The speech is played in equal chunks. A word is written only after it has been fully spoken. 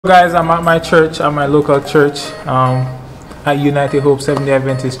Guys, I'm at my church, at my local church, at United Hope Seventh-day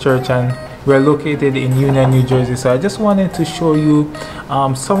Adventist Church, and we're located in Union, New Jersey. So I just wanted to show you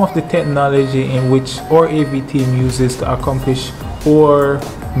some of the technology in which our AV team uses to accomplish our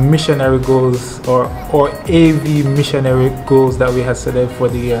missionary goals or AV missionary goals that we have set out for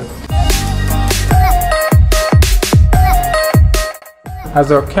the year.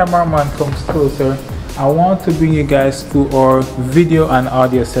 As our cameraman comes closer, I want to bring you guys to our video and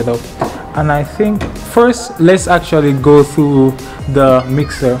audio setup, and I think first let's actually go through the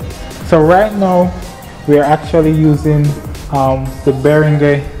mixer. So right now we are actually using the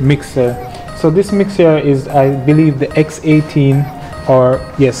BMD mixer. So this mixer is, I believe, the X18, or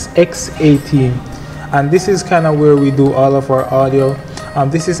yes, X18, and this is kind of where we do all of our audio.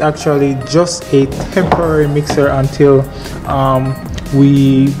 This is actually just a temporary mixer until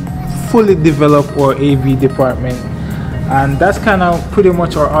we fully develop our AV department, and that's kind of pretty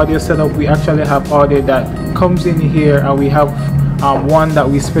much our audio setup. We actually have audio that comes in here, and we have one bus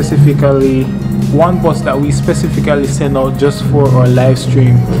that we specifically send out just for our live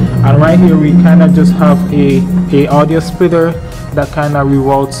stream. And right here we kind of just have a audio splitter that kind of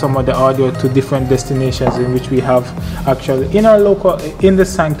reroutes some of the audio to different destinations, in which we have actually in our local, in the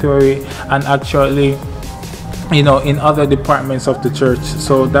sanctuary, and actually, you know, in other departments of the church.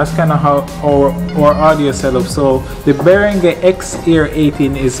 So that's kind of how our audio setup. So the BMD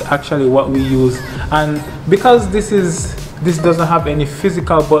X18 is actually what we use, and because this doesn't have any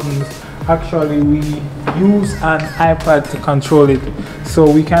physical buttons, actually we use an iPad to control it.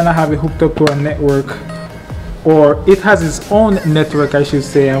 So we kind of have it hooked up to a network, or it has its own network, I should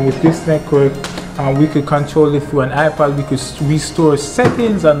say, and with this network we could control it through an iPad. We could restore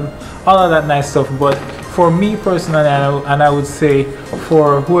settings and all of that nice stuff. But for me personally, and I would say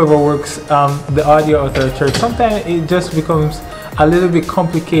for whoever works the audio at our church, sometimes it just becomes a little bit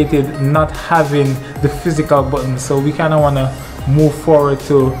complicated not having the physical buttons. So we kind of want to move forward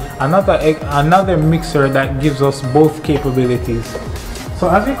to another mixer that gives us both capabilities. So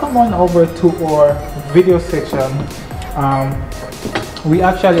as we come on over to our video section, we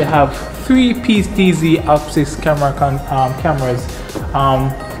actually have 3 PTZ cameras.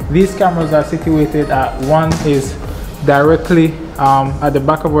 These cameras are situated at, one is directly at the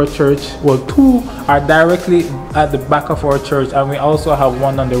back of our church. Well, 2 are directly at the back of our church, and we also have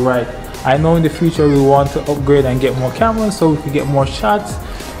one on the right. I know in the future we want to upgrade and get more cameras so we can get more shots,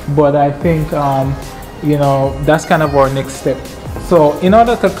 but I think you know, that's kind of our next step. So in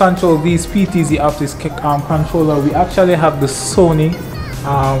order to control these PTZ optics controller, we actually have the Sony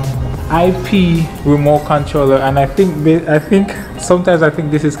IP remote controller, and I think sometimes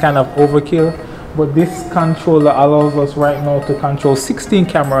this is kind of overkill, but this controller allows us right now to control 16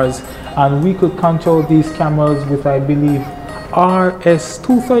 cameras, and we could control these cameras with, I believe,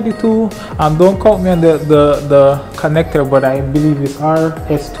 RS232. Don't quote me on the connector, but I believe it's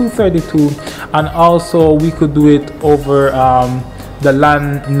RS232, and also we could do it over the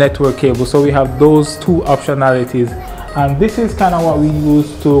LAN network cable. So we have those 2 optionalities, and this is kind of what we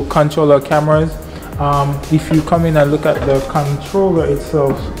use to control our cameras. If you come in and look at the controller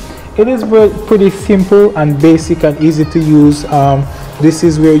itself, it is pretty simple and basic and easy to use. This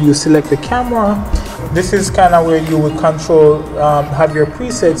is where you select the camera. This is kind of where you would control, have your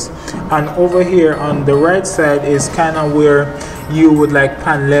presets, and over here on the right side is kind of where you would like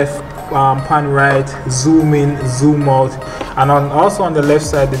pan left, pan right, zoom in, zoom out, and also on the left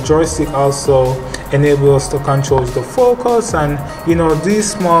side the joystick also enables us to control the focus and, you know,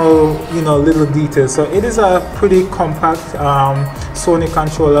 these small, you know, little details. So it is a pretty compact Sony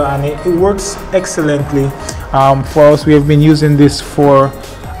controller, and it works excellently for us. We have been using this for,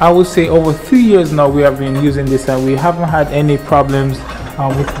 I would say, over 3 years now. We have been using this, and we haven't had any problems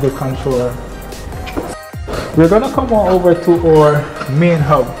with the controller. We're gonna come on over to our main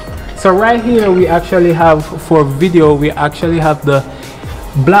hub. So right here we actually have, for video, we actually have the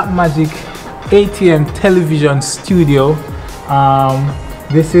Blackmagic Atem television studio.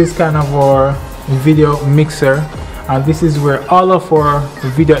 This is kind of our video mixer, and this is where all of our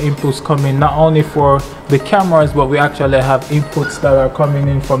video inputs come in, not only for the cameras, but we actually have inputs that are coming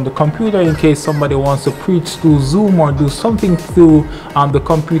in from the computer in case somebody wants to preach through Zoom or do something through the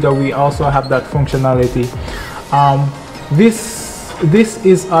computer. We also have that functionality. This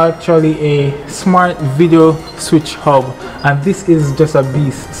is actually a smart video switch hub, and this is just a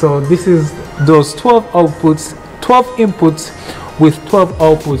beast. So this is those 12 outputs, 12 inputs with 12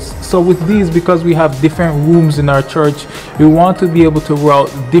 outputs. So with these, because we have different rooms in our church, we want to be able to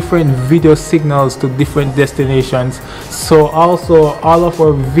route different video signals to different destinations. So also all of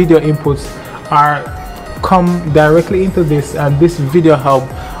our video inputs are come directly into this, and this video hub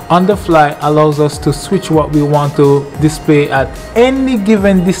on the fly allows us to switch what we want to display at any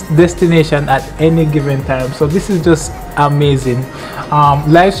given destination at any given time. So this is just amazing.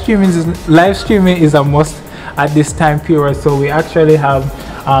 Live streaming is a must at this time period. So we actually have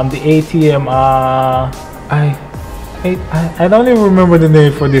the ATM, I don't even remember the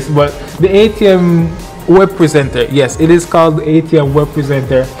name for this, but the ATM web presenter. Yes, it is called the ATM web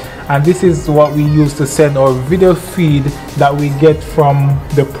presenter, and this is what we use to send our video feed that we get from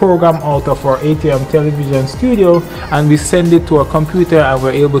the program out of our ATM television studio, and we send it to a computer and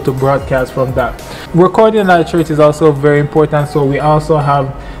we're able to broadcast from that. Recording at church is also very important, so we also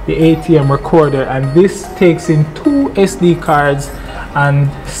have the ATM recorder, and this takes in 2 SD cards and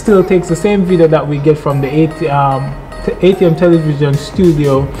still takes the same video that we get from the ATM television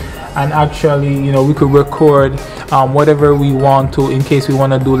studio, and actually, you know, we could record whatever we want to, in case we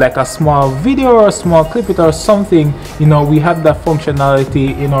want to do like a small video or a small clip it or something. You know, we have that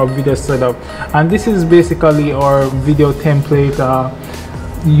functionality in our video setup, and this is basically our video template.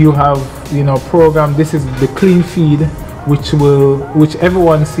 You have, you know, program. This is the clean feed, which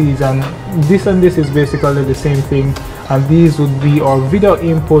everyone sees, and this is basically the same thing, and these would be our video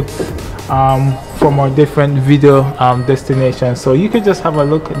inputs from our different video destinations. So you could just have a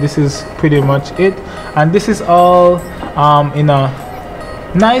look. This is pretty much it, and this is all in a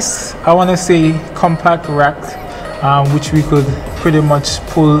nice, I want to say, compact rack, which we could pretty much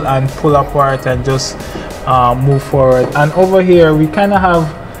pull apart and just move forward. And over here we kind of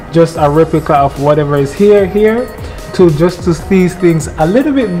have just a replica of whatever is here to see things a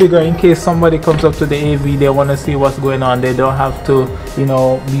little bit bigger, in case somebody comes up to the AV, they want to see what's going on. They don't have to, you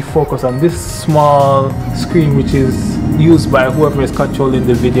know, be focused on this small screen, which is used by whoever is controlling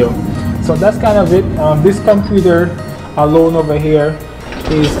the video. So that's kind of it. This computer alone over here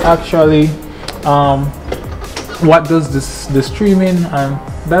is actually what does the streaming, and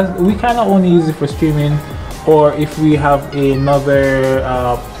that we kind of only use it for streaming, or if we have another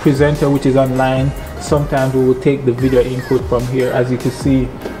presenter which is online, sometimes we will take the video input from here, as you can see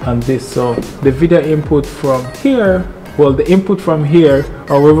on this. So the video input from here, well, the input from here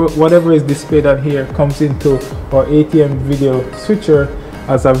or whatever is displayed on here comes into our ATM video switcher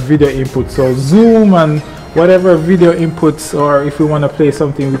as a video input. So zoom and whatever video inputs, or if we want to play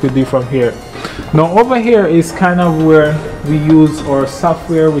something, we could do from here. Now over here is kind of where we use our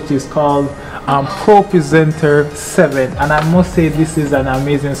software, which is called Pro Presenter 7, and I must say this is an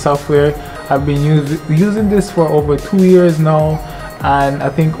amazing software. I've been using this for over 2 years now, and I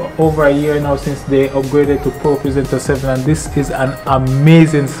think over a year now since they upgraded to Pro Presenter 7, and this is an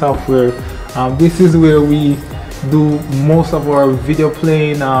amazing software. This is where we do most of our video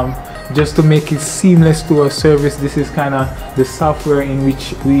playing, just to make it seamless to our service. This is kind of the software in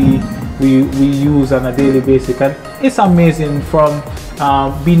which we use on a daily basis, and it's amazing, from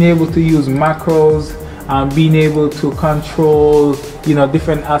being able to use macros, being able to control, you know,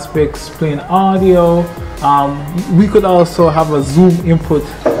 different aspects, playing audio. We could also have a zoom input,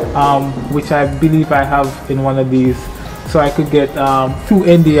 which I believe I have in one of these, so I could get through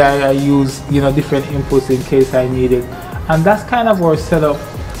NDI. I use, you know, different inputs in case I need it, and that's kind of our setup.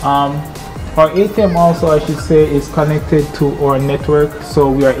 Our ATM also, I should say, is connected to our network, so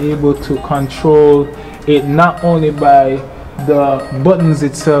we are able to control it not only by the buttons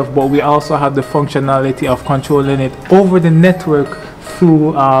itself, but we also have the functionality of controlling it over the network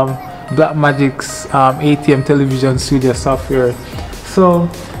through Blackmagic's ATM television studio software. So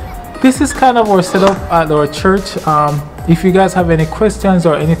this is kind of our setup at our church. If you guys have any questions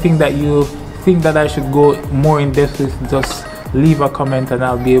or anything that you think that I should go more in depth with, just leave a comment and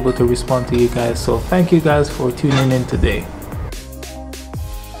I'll be able to respond to you guys. So thank you guys for tuning in today.